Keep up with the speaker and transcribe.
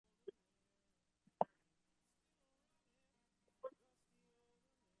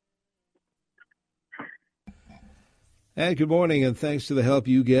And good morning, and thanks to the help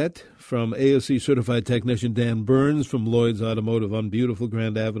you get from AOC certified technician Dan Burns from Lloyd's Automotive on beautiful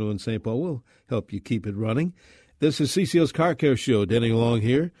Grand Avenue in St. Paul. We'll help you keep it running. This is CCO's Car Care Show. Denny Long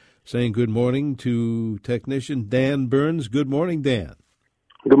here, saying good morning to technician Dan Burns. Good morning, Dan.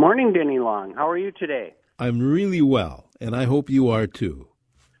 Good morning, Denny Long. How are you today? I'm really well, and I hope you are too.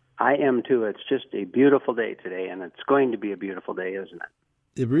 I am too. It's just a beautiful day today, and it's going to be a beautiful day, isn't it?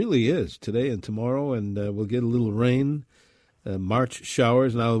 It really is today and tomorrow, and we'll get a little rain, March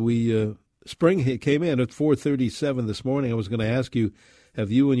showers. Now, spring came in at 4:37 this morning. I was going to ask you,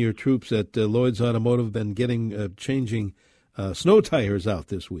 have you and your troops at Lloyd's Automotive been changing snow tires out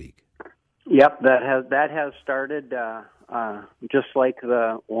this week? Yep, that has started just like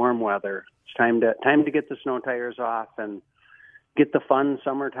the warm weather. It's time to get the snow tires off and get the fun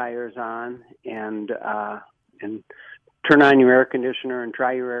summer tires on, and turn on your air conditioner and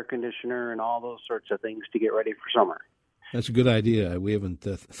try your air conditioner and all those sorts of things to get ready for summer. That's a good idea. We haven't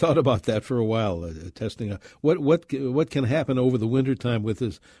thought about that for a while. Testing what can happen over the wintertime with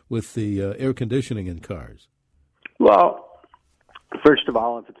the air conditioning in cars. Well, first of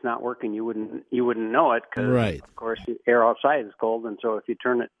all, if it's not working, you wouldn't know it because, right. Of course, the air outside is cold, and so if you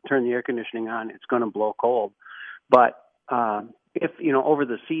turn the air conditioning on, it's going to blow cold. But if over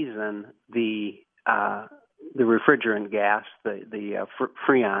the season the refrigerant gas, the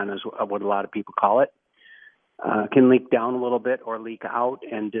Freon is what a lot of people call it, can leak down a little bit or leak out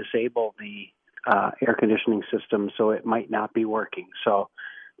and disable the air conditioning system, so it might not be working. So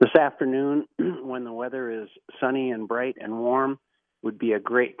this afternoon, when the weather is sunny and bright and warm, would be a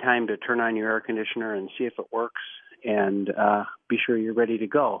great time to turn on your air conditioner and see if it works, and be sure you're ready to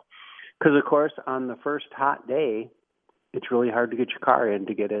go. Because, of course, on the first hot day, it's really hard to get your car in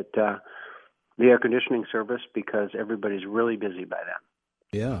to get it the air conditioning service because everybody's really busy by then.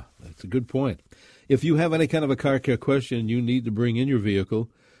 Yeah, that's a good point. If you have any kind of a car care question, you need to bring in your vehicle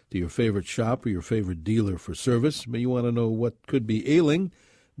to your favorite shop or your favorite dealer for service. But you want to know what could be ailing,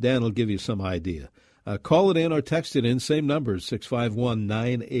 Dan will give you some idea. Call it in or text it in. Same numbers,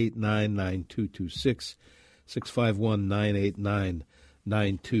 651-989-9226,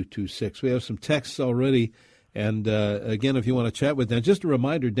 651-989-9226. We have some texts already. And, again, if you want to chat with Dan, just a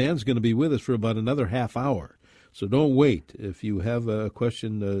reminder, Dan's going to be with us for about another half hour. So don't wait. If you have a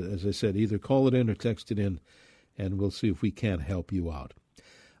question, as I said, either call it in or text it in, and we'll see if we can help you out.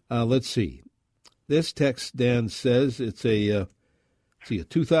 Let's see. This text, Dan says, it's a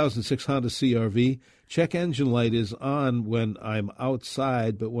 2006 Honda CR-V. Check engine light is on when I'm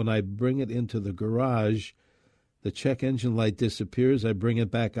outside, but when I bring it into the garage, the check engine light disappears. I bring it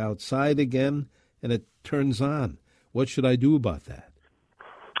back outside again, and it turns on. What should I do about that?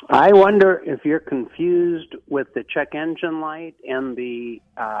 I wonder if you're confused with the check engine light and the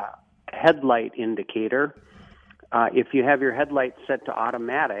headlight indicator. If you have your headlight set to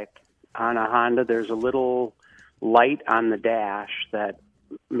automatic on a Honda, there's a little light on the dash that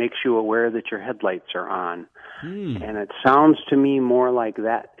makes you aware that your headlights are on. And it sounds to me more like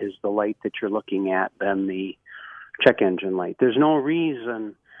that is the light that you're looking at than the check engine light. There's no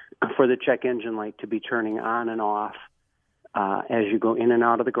reason for the check engine light to be turning on and off as you go in and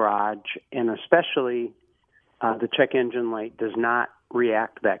out of the garage, and especially the check engine light does not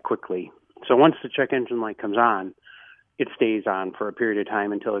react that quickly. So once the check engine light comes on, it stays on for a period of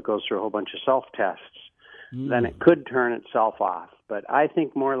time until it goes through a whole bunch of self-tests. Then it could turn itself off. But I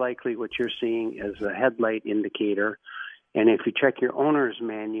think more likely what you're seeing is a headlight indicator, and if you check your owner's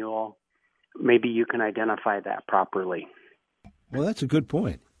manual, maybe you can identify that properly. Well, that's a good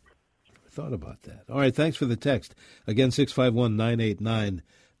point. Thought about that. All right, thanks for the text. Again,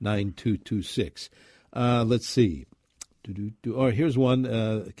 651-989-9226. Let's see. Oh, here's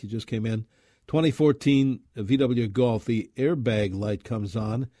one. He just came in. 2014 VW Golf, the airbag light comes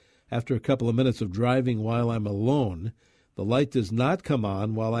on after a couple of minutes of driving while I'm alone. The light does not come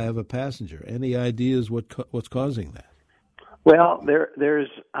on while I have a passenger. Any ideas what's causing that? Well, there's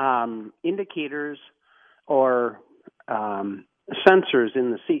indicators or sensors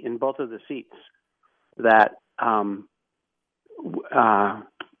in the seat, in both of the seats, that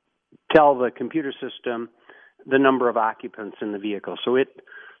tell the computer system the number of occupants in the vehicle, so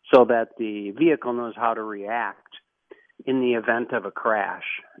that the vehicle knows how to react in the event of a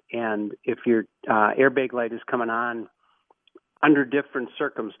crash. And if your airbag light is coming on under different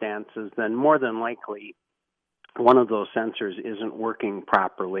circumstances, then more than likely one of those sensors isn't working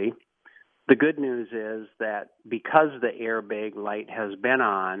properly. The good news is that because the airbag light has been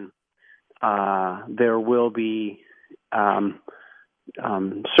on, there will be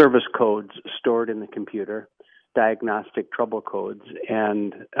service codes stored in the computer, diagnostic trouble codes,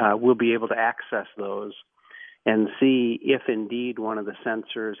 and we'll be able to access those and see if indeed one of the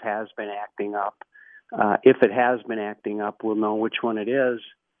sensors has been acting up. If it has been acting up, we'll know which one it is,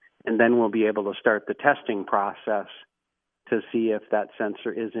 and then we'll be able to start the testing process to see if that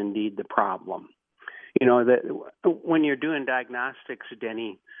sensor is indeed the problem. You know, that when you're doing diagnostics,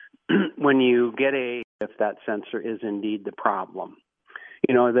 Denny, when you get if that sensor is indeed the problem.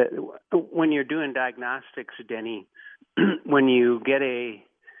 You know, that when you're doing diagnostics, Denny, when you get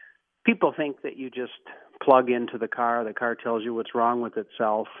people think that you just plug into the car tells you what's wrong with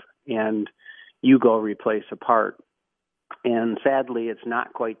itself, and you go replace a part. And sadly, it's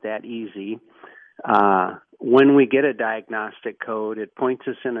not quite that easy. When we get a diagnostic code, it points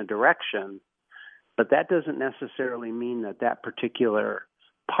us in a direction, but that doesn't necessarily mean that that particular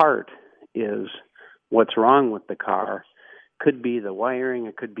part is what's wrong with the car. Could be the wiring,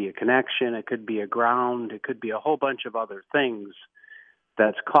 it could be a connection, it could be a ground, it could be a whole bunch of other things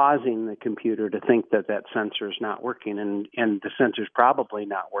that's causing the computer to think that that sensor is not working, and the sensor's probably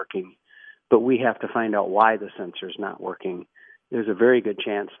not working, but we have to find out why the sensor's not working. There's a very good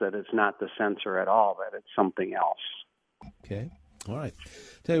chance that it's not the sensor at all, that it's something else. Okay. All right.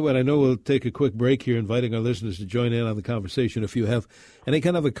 Tell you what, I know we'll take a quick break here, inviting our listeners to join in on the conversation. If you have any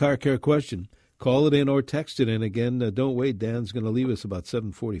kind of a car care question, call it in or text it in. Again, don't wait. Dan's going to leave us about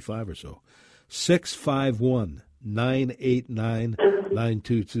 7:45 or so.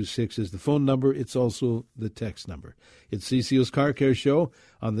 651-989-9226 is the phone number. It's also the text number. It's CCO's Car Care Show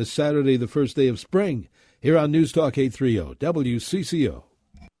on this Saturday, the first day of spring, here on News Talk 830 WCCO.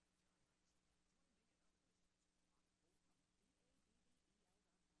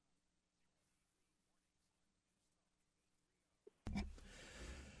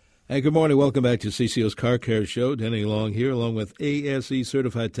 Hey, good morning. Welcome back to CCO's Car Care Show. Denny Long here, along with ASE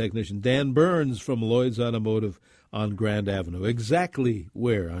certified technician Dan Burns from Lloyd's Automotive on Grand Avenue. Exactly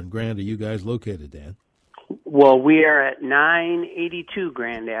where on Grand are you guys located, Dan? Well, we are at 982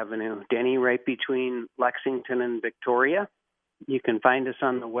 Grand Avenue, Denny, right between Lexington and Victoria. You can find us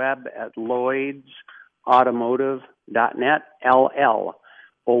on the web at lloydsautomotive.net, LLOYDS,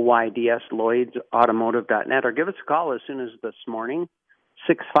 lloydsautomotive.net, or give us a call as soon as this morning.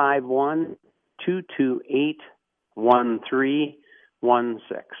 651-228-1316.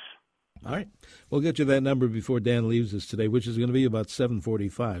 All right. We'll get you that number before Dan leaves us today, which is going to be about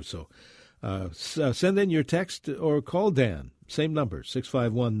 7:45. So send in your text or call Dan. Same number,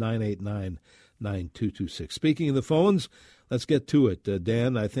 651-989-9226. Speaking of the phones, let's get to it.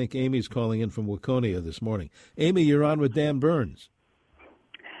 Dan, I think Amy's calling in from Waconia this morning. Amy, you're on with Dan Burns.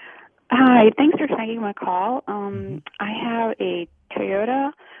 Hi, thanks for taking my call. I have a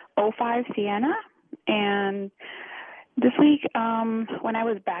Toyota 05 Sienna, and this week when I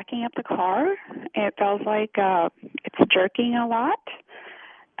was backing up the car, it felt like it's jerking a lot.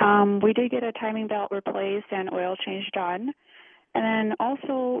 We did get a timing belt replaced and oil change done. And then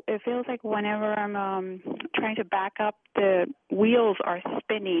also it feels like whenever I'm trying to back up, the wheels are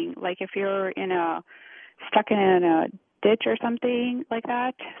spinning, like if you're stuck in a ditch or something like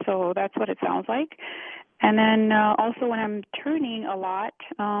that. So that's what it sounds like. And then also when I'm turning a lot,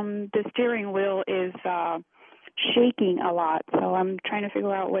 the steering wheel is shaking a lot. So I'm trying to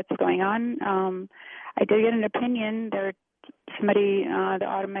figure out what's going on. I did get an opinion. The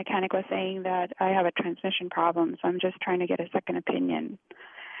auto mechanic was saying that I have a transmission problem. So I'm just trying to get a second opinion.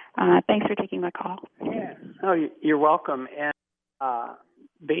 Thanks for taking my call. Yeah. Oh, you're welcome. And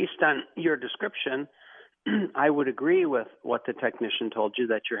based on your description, I would agree with what the technician told you,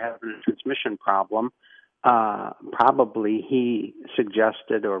 that you're having a transmission problem. Probably he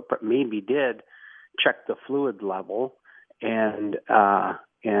suggested, or maybe did, check the fluid level, and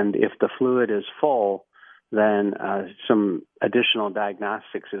if the fluid is full, then some additional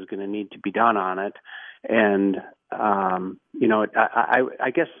diagnostics is going to need to be done on it. And I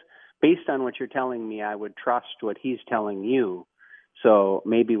guess based on what you're telling me, I would trust what he's telling you. So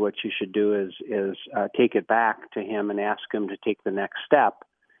maybe what you should do is take it back to him and ask him to take the next step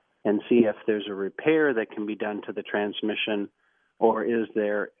and see if there's a repair that can be done to the transmission, or is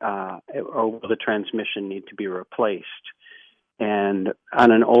there, or will the transmission need to be replaced? And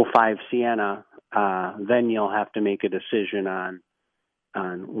on an 05 Sienna, then you'll have to make a decision on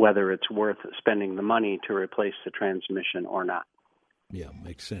whether it's worth spending the money to replace the transmission or not. Yeah,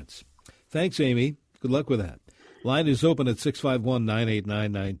 makes sense. Thanks, Amy. Good luck with that. Line is open at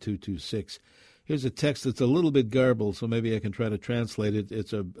 651-989-9226. Here's a text that's a little bit garbled, so maybe I can try to translate it.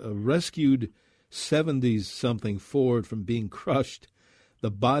 It's a rescued 70s-something Ford from being crushed. The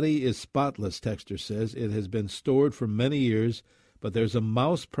body is spotless, texter says. It has been stored for many years, but there's a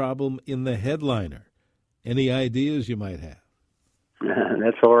mouse problem in the headliner. Any ideas you might have?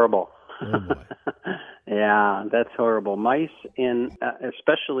 That's horrible. Oh, boy. Yeah, that's horrible. Mice,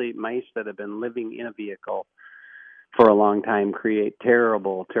 especially mice that have been living in a vehicle for a long time, create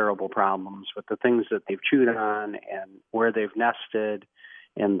terrible, terrible problems with the things that they've chewed on and where they've nested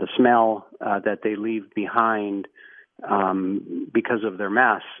and the smell that they leave behind because of their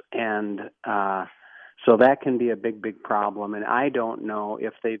mess. And so that can be a big, big problem. And I don't know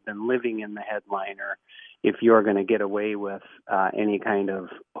if they've been living in the headliner, if you're going to get away with any kind of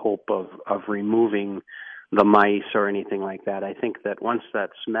hope of removing the mice or anything like that. I think that once that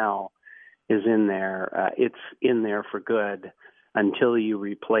smell is in there, it's in there for good until you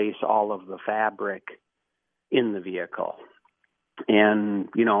replace all of the fabric in the vehicle. And,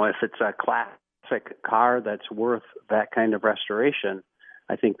 if it's a classic car that's worth that kind of restoration,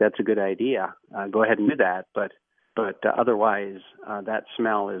 I think that's a good idea. Go ahead and do that. But otherwise, that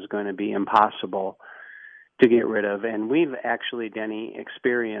smell is going to be impossible to get rid of. And we've actually, Denny,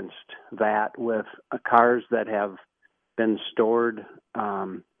 experienced that with cars that have been stored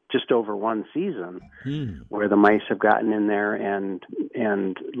just over one season, where the mice have gotten in there and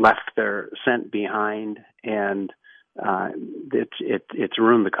left their scent behind, and it's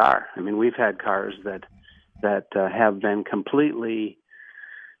ruined the car. I mean, we've had cars that have been completely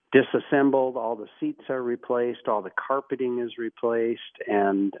disassembled. All the seats are replaced, all the carpeting is replaced,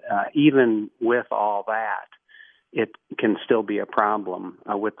 and even with all that, it can still be a problem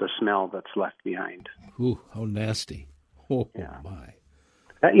with the smell that's left behind. Ooh, how nasty! Oh yeah. My!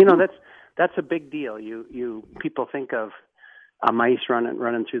 That's a big deal. You people think of mice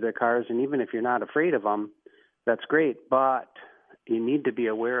running through their cars, and even if you're not afraid of them, that's great. But you need to be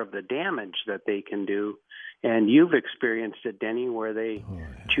aware of the damage that they can do. And you've experienced it, Denny, where they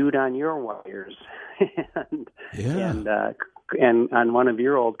chewed on your wires, and on one of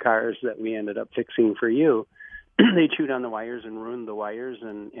your old cars that we ended up fixing for you, they chewed on the wires and ruined the wires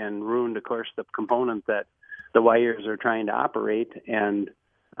and ruined, of course, the component that the wires are trying to operate, and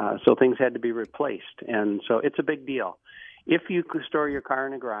so things had to be replaced. And so it's a big deal. If you could store your car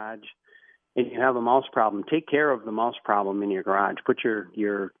in a garage and you have a mouse problem, take care of the mouse problem in your garage. Put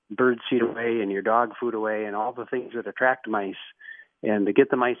your bird seed away and your dog food away and all the things that attract mice, and to get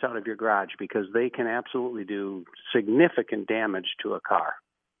the mice out of your garage, because they can absolutely do significant damage to a car.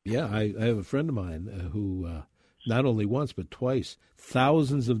 Yeah, I have a friend of mine who not only once but twice,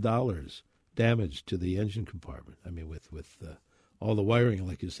 thousands of dollars damage to the engine compartment. I mean, with all the wiring,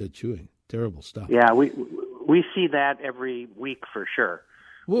 like you said, chewing. Terrible stuff. Yeah, we see that every week for sure.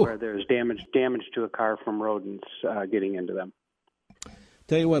 Whoa. Where there's damage to a car from rodents getting into them.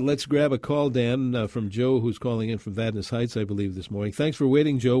 Tell you what, let's grab a call, Dan, from Joe, who's calling in from Vadnais Heights, I believe, this morning. Thanks for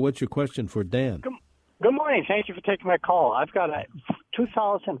waiting, Joe. What's your question for Dan? Good morning. Thank you for taking my call. I've got a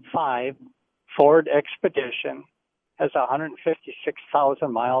 2005 Ford Expedition. Has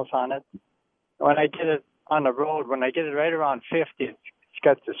 156,000 miles on it. When I get it on the road, when I get it right around 50, it's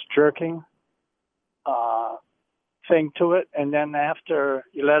got this jerking thing to it, and then after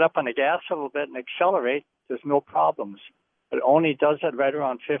you let up on the gas a little bit and accelerate, there's no problems. It only does it right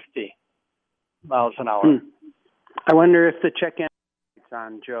around 50 miles an hour. I wonder if the check engine light's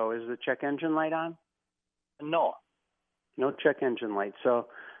on, Joe. Is the check engine light on? No check engine light. So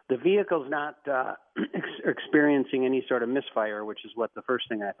the vehicle's not experiencing any sort of misfire, which is what the first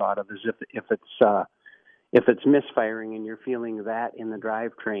thing I thought of is if it's misfiring and you're feeling that in the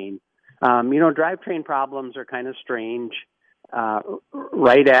drivetrain. Drivetrain problems are kind of strange.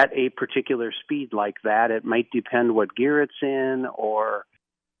 Right at a particular speed like that, it might depend what gear it's in or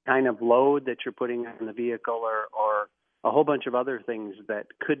kind of load that you're putting on the vehicle or a whole bunch of other things that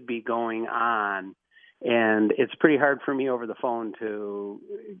could be going on. And it's pretty hard for me over the phone to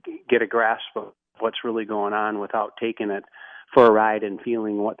get a grasp of what's really going on without taking it for a ride and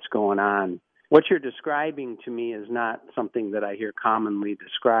feeling what's going on. What you're describing to me is not something that I hear commonly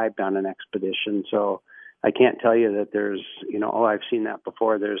described on an Expedition. So I can't tell you that there's, I've seen that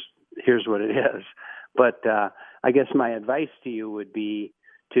before. Here's what it is. But I guess my advice to you would be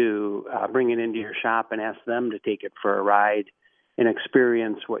to bring it into your shop and ask them to take it for a ride and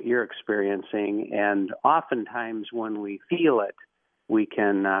experience what you're experiencing. And oftentimes when we feel it, we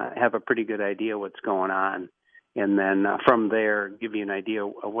can have a pretty good idea what's going on. And then from there, give you an idea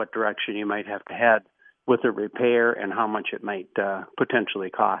of what direction you might have to head with a repair and how much it might potentially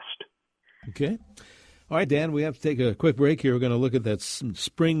cost. Okay. All right, Dan, we have to take a quick break here. We're going to look at that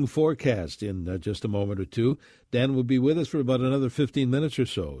spring forecast in just a moment or two. Dan will be with us for about another 15 minutes or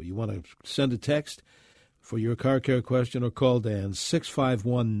so. You want to send a text for your car care question or call Dan,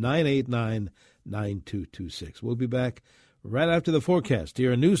 651-989-9226. We'll be back right after the forecast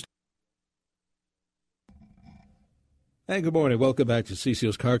here in News. Hey, good morning. Welcome back to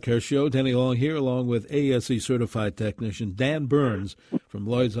CCO's Car Care Show. Danny Long here, along with ASE certified technician Dan Burns from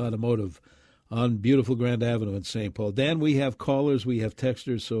Lloyd's Automotive on beautiful Grand Avenue in St. Paul. Dan, we have callers, we have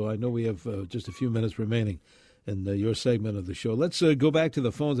texters, so I know we have just a few minutes remaining in your segment of the show. Let's go back to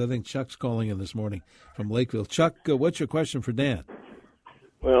the phones. I think Chuck's calling in this morning from Lakeville. Chuck, what's your question for Dan?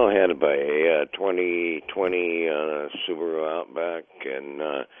 Well, I had a 2020 Subaru Outback, and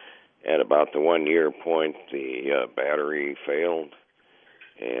at about the 1 year point, the battery failed.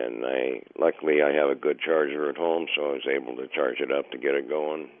 And luckily I have a good charger at home, so I was able to charge it up to get it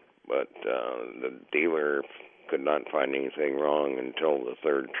going. But the dealer could not find anything wrong until the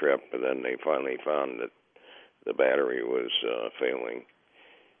third trip, and then they finally found that the battery was failing.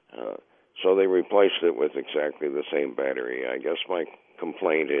 So they replaced it with exactly the same battery. I guess my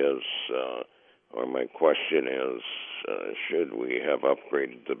complaint is, or my question is, should we have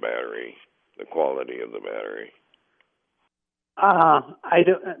upgraded the battery, the quality of the battery? I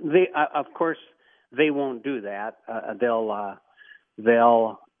don't. They, of course, they won't do that.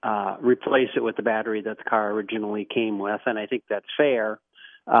 They'll replace it with the battery that the car originally came with, and I think that's fair.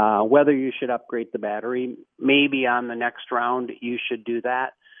 Whether you should upgrade the battery, maybe on the next round you should do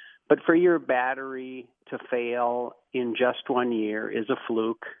that. But for your battery to fail in just 1 year is a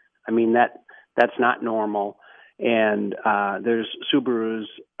fluke. I mean, that's not normal. And there's Subarus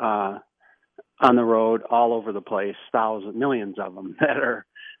on the road all over the place, millions of them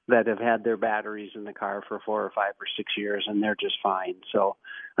that have had their batteries in the car for 4 or 5 or 6 years, and they're just fine. So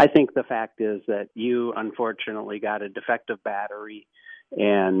I think the fact is that you unfortunately got a defective battery,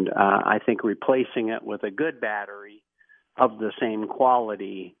 and I think replacing it with a good battery of the same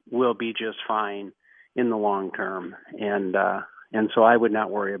quality will be just fine in the long term. And so I would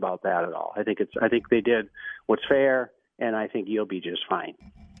not worry about that at all. I think they did what's fair, and I think you'll be just fine.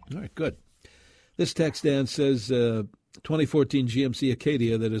 All right, good. This text, Dan, says 2014 GMC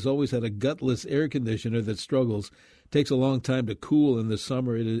Acadia that has always had a gutless air conditioner that struggles, takes a long time to cool in the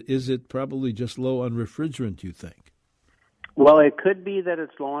summer. Is it probably just low on refrigerant, you think? Well, it could be that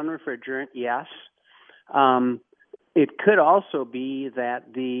it's low on refrigerant, yes. It could also be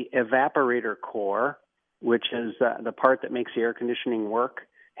that the evaporator core, which is the part that makes the air conditioning work,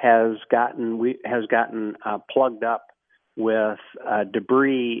 has gotten plugged up with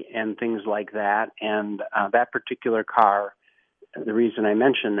debris and things like that. And that particular car, the reason I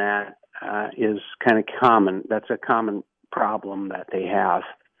mention that is kind of common. That's a common problem that they have.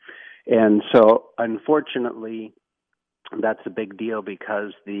 And so, unfortunately, that's a big deal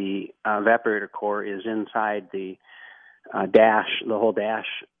because the evaporator core is inside the dash, the whole dash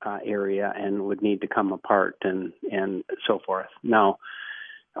area, and would need to come apart and so forth. Now,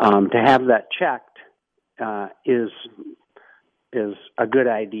 to have that checked is a good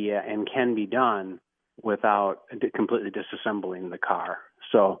idea and can be done without completely disassembling the car.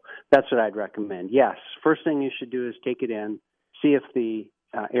 So that's what I'd recommend. Yes, first thing you should do is take it in, see if the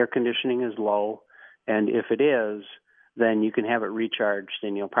air conditioning is low, and if it is, then you can have it recharged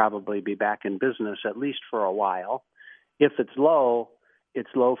and you'll probably be back in business at least for a while. If it's low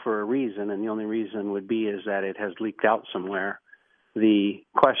for a reason, and the only reason would be is that it has leaked out somewhere. The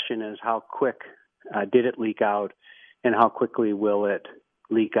question is how quick did it leak out, and how quickly will it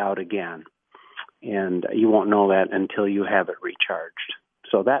leak out again? And you won't know that until you have it recharged.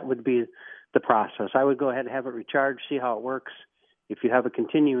 So that would be the process. I would go ahead and have it recharged, see how it works. If you have a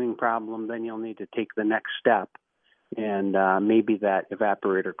continuing problem, then you'll need to take the next step, and maybe that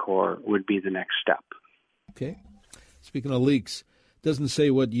evaporator core would be the next step. Okay. Speaking of leaks, doesn't say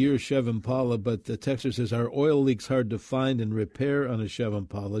what year Chev Impala, but the texter says, are oil leaks hard to find and repair on a Chev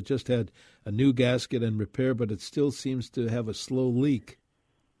Impala? Just had a new gasket and repair, but it still seems to have a slow leak.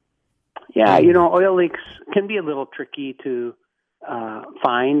 Yeah, oil leaks can be a little tricky to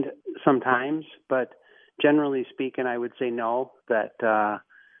find sometimes, but generally speaking, I would say no, that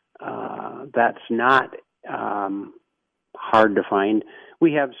that's not hard to find.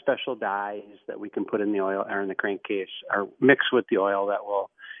 We have special dyes that we can put in the oil or in the crankcase or mix with the oil that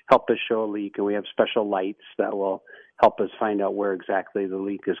will help us show a leak, and we have special lights that will help us find out where exactly the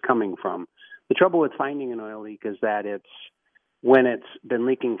leak is coming from. The trouble with finding an oil leak is that when it's been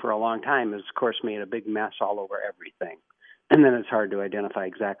leaking for a long time, it's of course made a big mess all over everything, and then it's hard to identify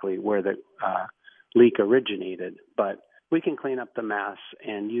exactly where the leak originated. But we can clean up the mess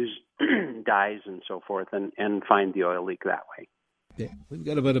and use dyes and so forth and find the oil leak that way. Okay. We've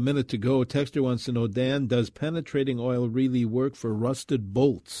got about a minute to go. A texter wants to know, Dan, does penetrating oil really work for rusted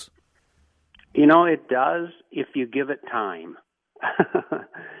bolts? It does if you give it time.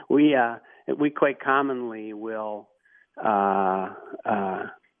 We quite commonly will, try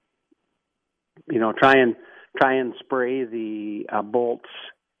try and spray the bolts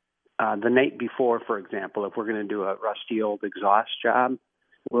the night before, for example. If we're going to do a rusty old exhaust job,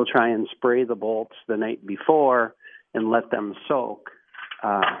 we'll try and spray the bolts the night before and let them soak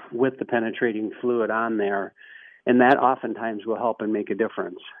with the penetrating fluid on there, and that oftentimes will help and make a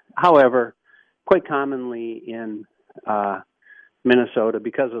difference. However, quite commonly in Minnesota,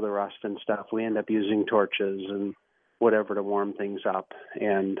 because of the rust and stuff, we end up using torches and whatever to warm things up.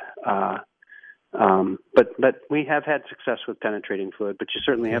 And but we have had success with penetrating fluid, but you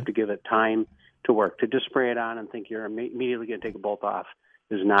certainly have to give it time to work. To just spray it on and think you're immediately going to take a bolt off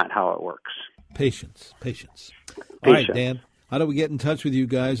is not how it works. Patience. All right, Dan, how do we get in touch with you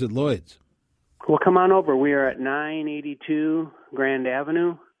guys at Lloyd's? Well, come on over. We are at 982 Grand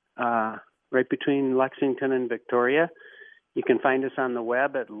Avenue, right between Lexington and Victoria. You can find us on the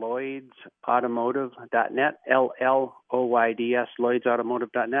web at lloydsautomotive.net, LLOYDS,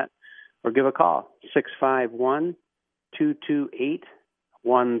 lloydsautomotive.net, or give a call, 651-228-1316.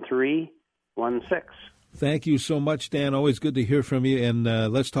 Thank you so much, Dan. Always good to hear from you, and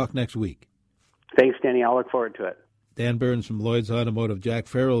let's talk next week. Thanks, Danny. I'll look forward to it. Dan Burns from Lloyd's Automotive. Jack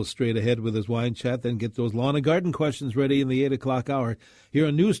Farrell is straight ahead with his wine chat, then get those lawn and garden questions ready in the 8 o'clock hour here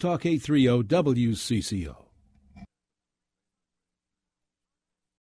on News Talk 830 WCCO.